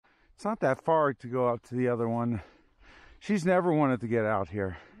It's not that far to go up to the other one. She's never wanted to get out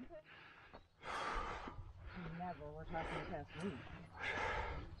here. Never. We're talking the past week.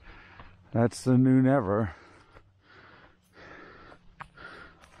 That's the new never.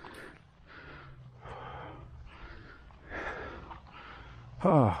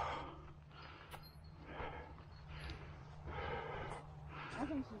 Oh. I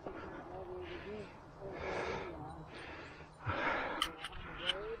think she's just not ready to do it.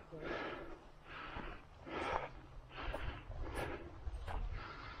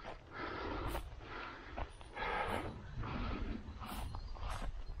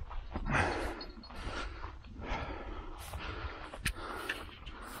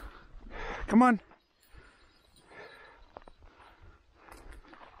 Come on.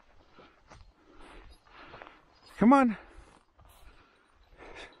 Come on.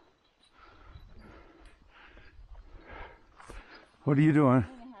 What are you doing? I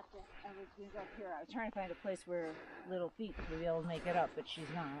was up here. I was trying to find a place where little feet would be able to make it up, but she's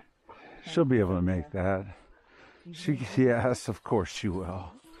not. She'll be able to make that. Yes, of course she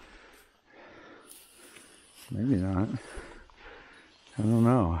will. Maybe not. I don't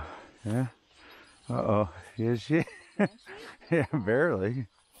know. Yeah. Uh-oh. Is she? Yeah, barely.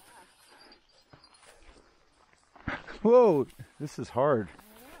 Whoa, this is hard.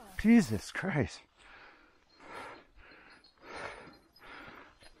 Jesus Christ.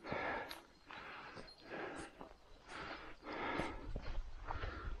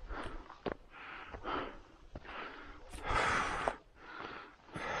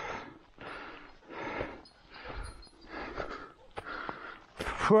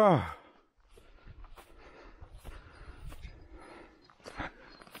 Whoa.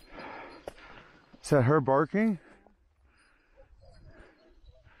 Is that her barking?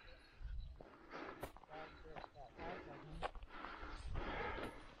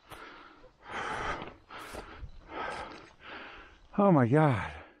 Oh my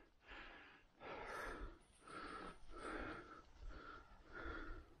God.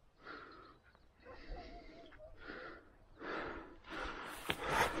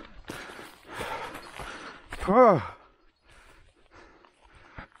 Oh.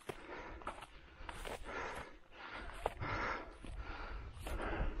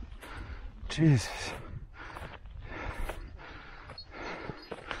 Jesus.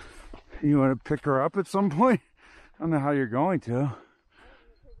 You want to pick her up at some point? I don't know how you're going to.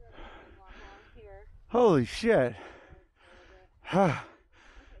 Holy shit. I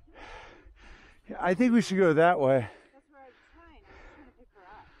think we should go that way. That's where I was trying. I was trying to pick her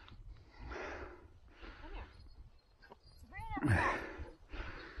up. Come here.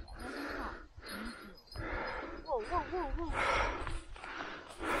 Sabrina! Whoa, whoa, whoa, whoa.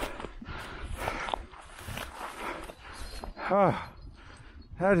 Oh,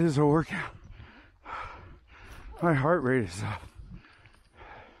 that is a workout. My heart rate is up.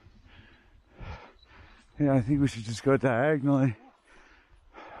 Yeah, I think we should just go diagonally.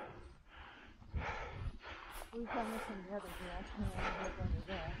 We've done this in the other direction.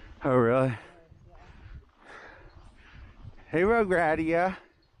 Oh, really? Hey, Rogradia.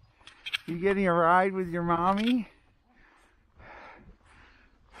 You getting a ride with your mommy?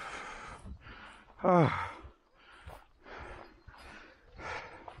 Oh.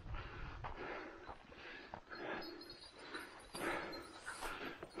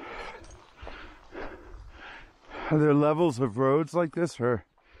 Are there levels of roads like this, or?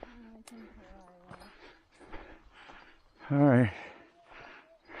 All right.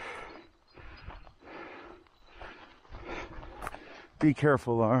 Be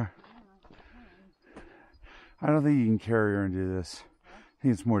careful, Laura. I don't think you can carry her and do this. I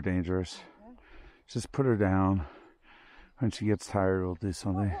think it's more dangerous. Just put her down. When she gets tired, we'll do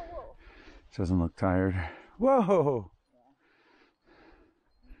something. She doesn't look tired. Whoa!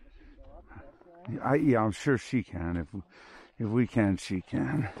 Yeah, I'm sure she can. If we can, she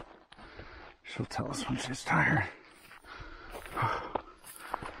can. She'll tell us when she's tired.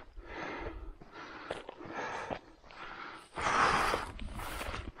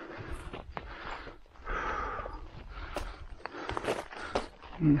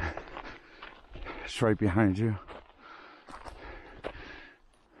 It's right behind you.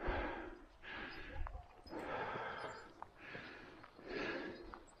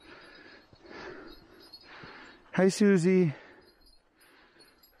 Hi, Susie.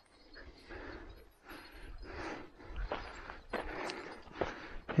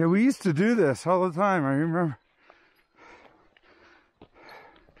 Yeah, we used to do this all the time, I remember.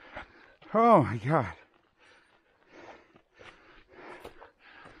 Oh my God.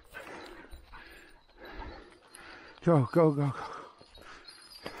 Go, go, go, go.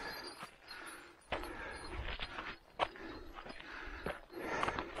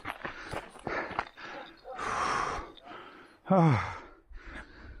 Oh.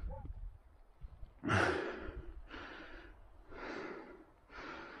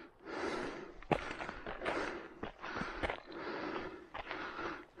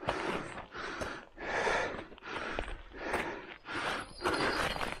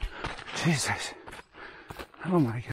 Jesus. Oh my God.